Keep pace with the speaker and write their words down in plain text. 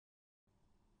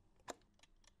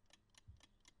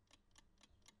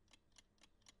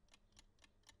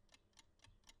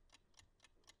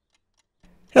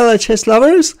Hello chess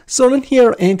lovers, Zoran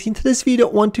here, and in today's video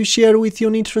I want to share with you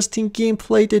an interesting game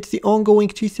played at the ongoing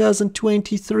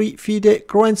 2023 FIDE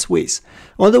Grand Swiss.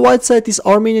 On the white side is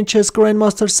Armenian chess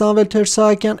grandmaster Samvel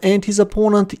Ter-Sahakyan and his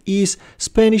opponent is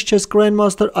Spanish chess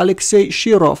grandmaster Alexei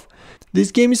Shirov.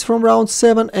 This game is from round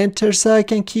 7 and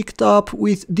Ter-Sahakyan kicked up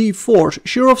with d4.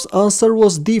 Shirov's answer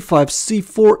was d5,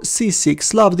 c4, c6.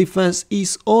 Slav defense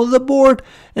is on the board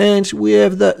and we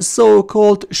have the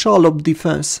so-called Schallopp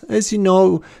defense. As you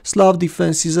know, Slav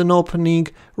defense is an opening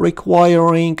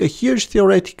requiring a huge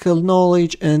theoretical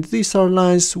knowledge, and these are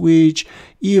lines which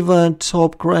even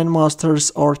top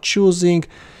grandmasters are choosing.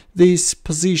 These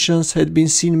positions had been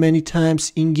seen many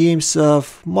times in games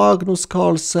of Magnus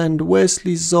Carlsen,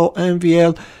 Wesley Zhou,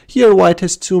 MVL. Here white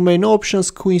has two main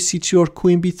options, Queen c2 or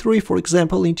Queen b3. For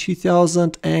example, in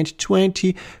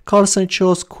 2020, Carlsen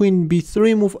chose Queen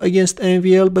b3 move against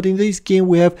MVL, but in this game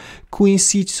we have Queen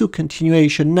c2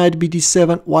 continuation, Knight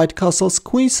bd7, white castles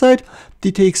queenside,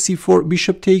 d takes c4,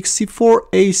 bishop takes c4,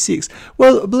 a6.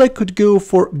 Well, black could go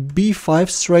for b5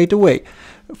 straight away.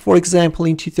 For example,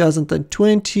 in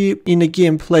 2020, in a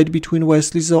game played between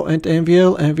Wesley Zhou and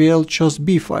MVL, MVL chose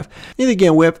b5. In the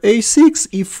game we have a6,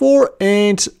 e4,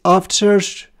 and after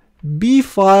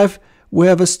b5 we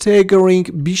have a staggering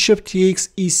bishop takes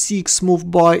e6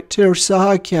 move by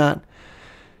Ter-Sahakyan.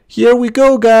 Here we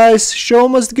go, guys, show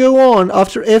must go on.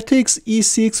 After f takes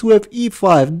e6 we have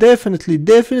e5.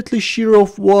 Definitely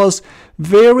Shirov was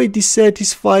very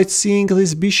dissatisfied seeing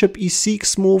this bishop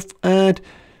e6 move, and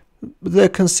the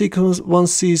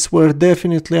consequences were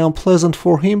definitely unpleasant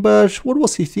for him. But what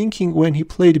was he thinking when he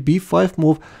played b5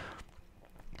 move?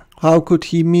 How could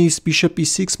he miss bishop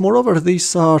e6? Moreover,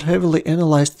 these are heavily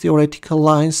analyzed theoretical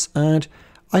lines, and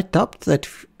I doubt that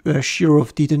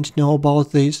Shirov didn't know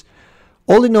about this.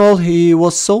 All in all, he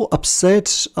was so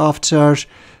upset after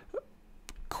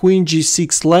Queen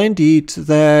g6 landed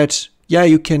that, yeah,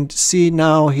 you can see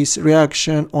now his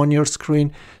reaction on your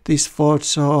screen. This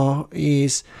photo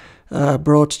is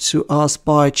brought to us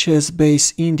by Chess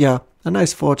Base India. A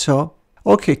nice photo.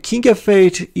 Okay, King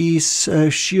f8 is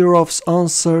Shirov's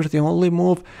answer, the only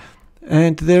move,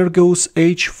 and there goes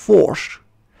h4.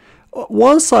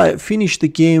 Once I finish the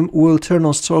game, we'll turn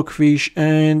on Stockfish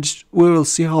and we will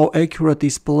see how accurate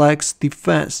is black's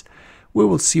defense. We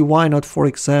will see why not, for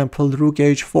example, rook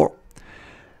h4.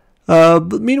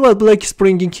 But meanwhile, black is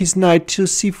bringing his knight to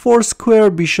c4 square,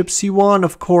 bishop c1.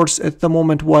 Of course, at the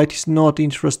moment white is not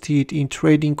interested in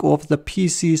trading off the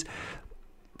pieces,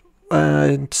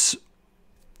 and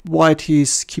white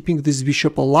is keeping this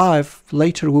bishop alive.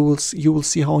 Later you will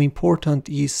see how important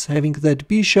is having that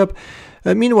bishop.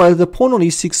 Meanwhile, the pawn on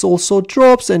e6 also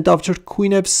drops, and after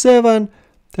queen f7,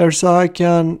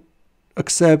 Ter-Sahakyan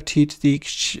accepted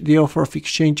the offer of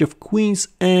exchange of queens,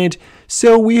 and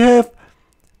so we have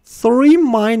three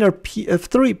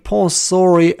pawns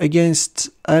against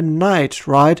a knight,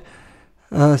 right?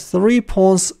 3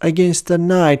 pawns against a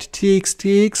knight. Takes,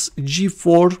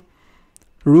 g4,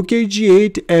 rook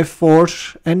g8,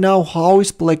 f4, and now how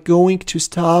is black going to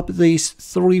stop these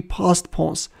 3 passed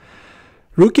pawns?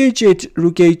 Rook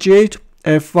h8,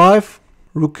 f5,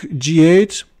 rook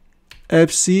g8,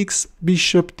 f6,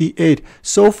 bishop d8.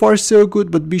 So far so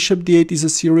good, but bishop d8 is a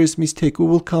serious mistake. We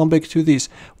will come back to this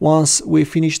once we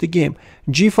finish the game.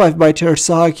 g5 by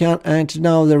Ter-Sahakyan, and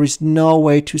now there is no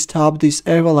way to stop this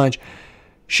avalanche.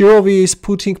 Shirov is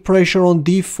putting pressure on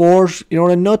d4 in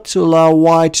order not to allow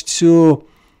white to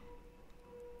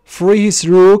free his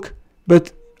rook,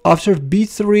 but after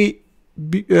b3,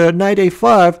 knight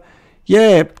a5,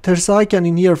 yeah, Ter-Sahakyan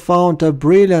in here found a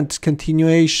brilliant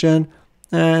continuation,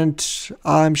 and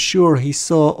I'm sure he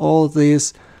saw all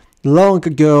this long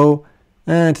ago.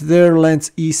 And there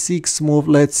lands e6 move.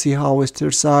 Let's see how is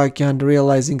Ter-Sahakyan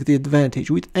realizing the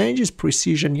advantage with Angie's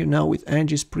precision. You know, with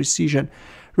Angie's precision,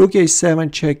 rook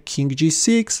a7 check, king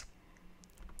g6,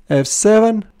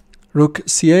 f7, rook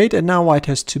c8, and now white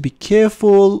has to be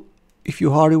careful. If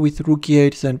you hurry with rook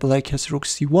e8, then black has rook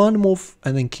c1 move,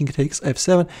 and then king takes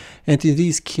f7. And in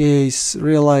this case,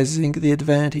 realizing the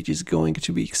advantage is going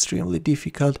to be extremely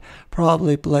difficult.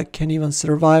 Probably black can even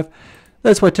survive.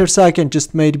 That's why Ter-Sahakyan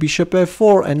just made bishop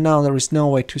f4, and now there is no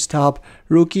way to stop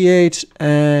rook e8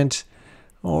 and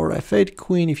or f8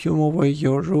 queen if you move away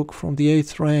your rook from the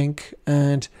 8th rank,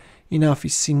 and enough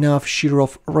is enough.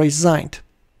 Shirov resigned.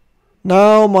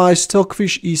 Now my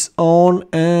Stockfish is on,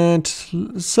 and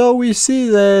so we see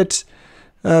that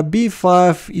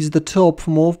b5 is the top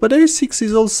move, but a6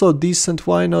 is also decent.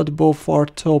 Why not? Both are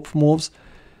top moves.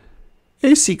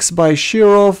 a6 by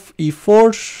Shirov,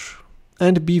 e4,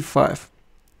 and b5.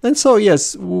 And so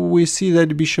yes, we see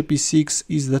that bishop e6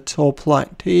 is the top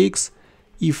line. Takes,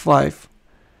 e5.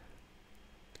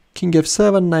 King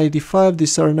f7, knight d5,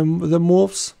 these are the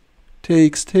moves.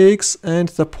 Takes, and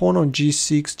the pawn on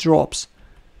g6 drops.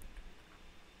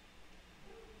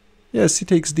 Yes, he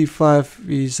takes d5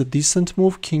 is a decent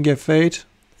move. King f8,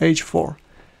 h4.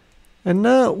 And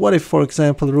now, what if, for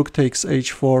example, rook takes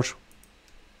h4?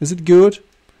 Is it good?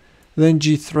 Then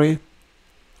g3.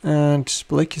 And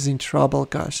black is in trouble,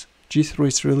 guys. g3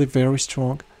 is really very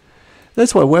strong.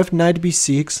 That's why we have knight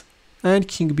b6 and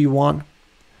king b1.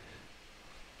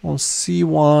 On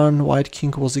c1, white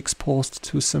king was exposed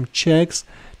to some checks.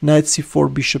 Knight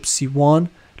c4, bishop c1.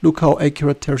 Look how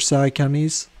accurate Ter-Sahakyan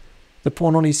is. The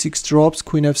pawn on e6 drops,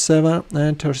 queen f7,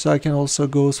 and Ter-Sahakyan also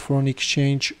goes for an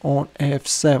exchange on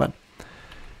f7.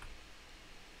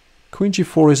 Queen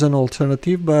g4 is an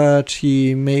alternative, but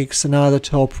he makes another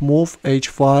top move,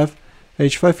 h5.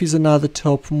 h5 is another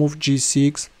top move,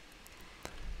 g6.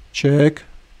 Check.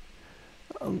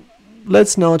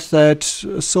 Let's note that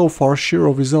so far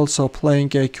Shirov is also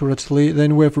playing accurately.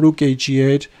 Then we have rook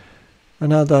ag8,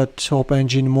 another top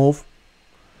engine move.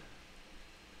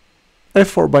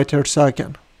 f4 by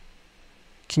Ter-Sahakyan.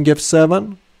 King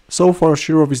f7. So far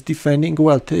Shirov is defending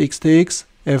well. Takes,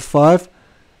 f5.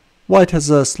 White has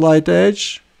a slight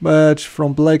edge, but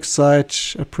from black side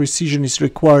precision is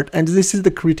required. And this is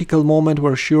the critical moment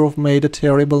where Shirov made a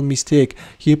terrible mistake.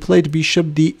 He played bishop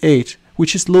d8,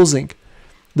 which is losing.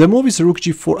 The move is rook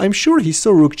g4. I'm sure he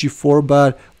saw rook g4,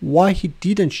 but why he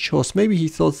didn't choose? Maybe he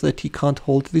thought that he can't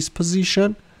hold this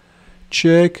position.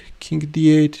 Check, king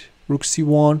d8, rook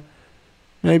c1.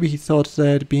 Maybe he thought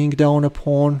that being down a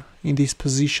pawn in this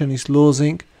position is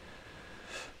losing.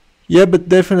 Yeah, but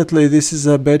definitely this is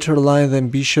a better line than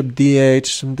bishop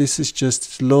d8. And this is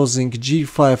just losing.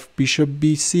 g5, bishop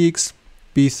b6,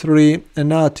 b3. And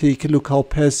now take a look how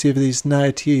passive this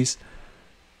knight is.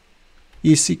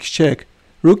 e6 check.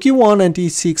 Rook e1 and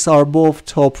e6 are both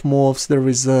top moves. There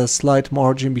is a slight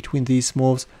margin between these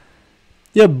moves.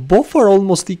 Yeah, both are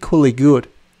almost equally good.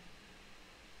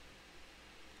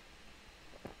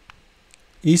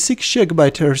 e6 check by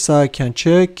Ter-Sahakyan,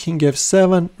 check, king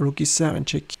f7, rook e7,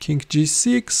 check, king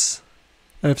g6,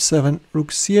 f7, rook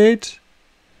c8,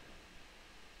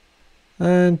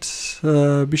 and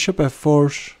bishop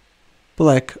f4,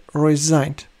 black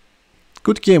resigned.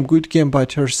 Good game by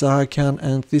Ter-Sahakyan,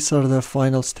 and these are the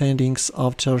final standings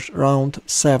after round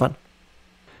 7.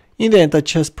 In the end, a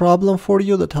chess problem for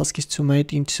you. The task is to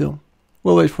mate in 2.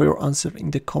 We'll wait for your answer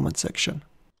in the comment section.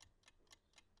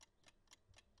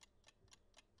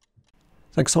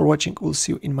 Thanks for watching. We'll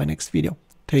see you in my next video.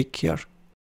 Take care.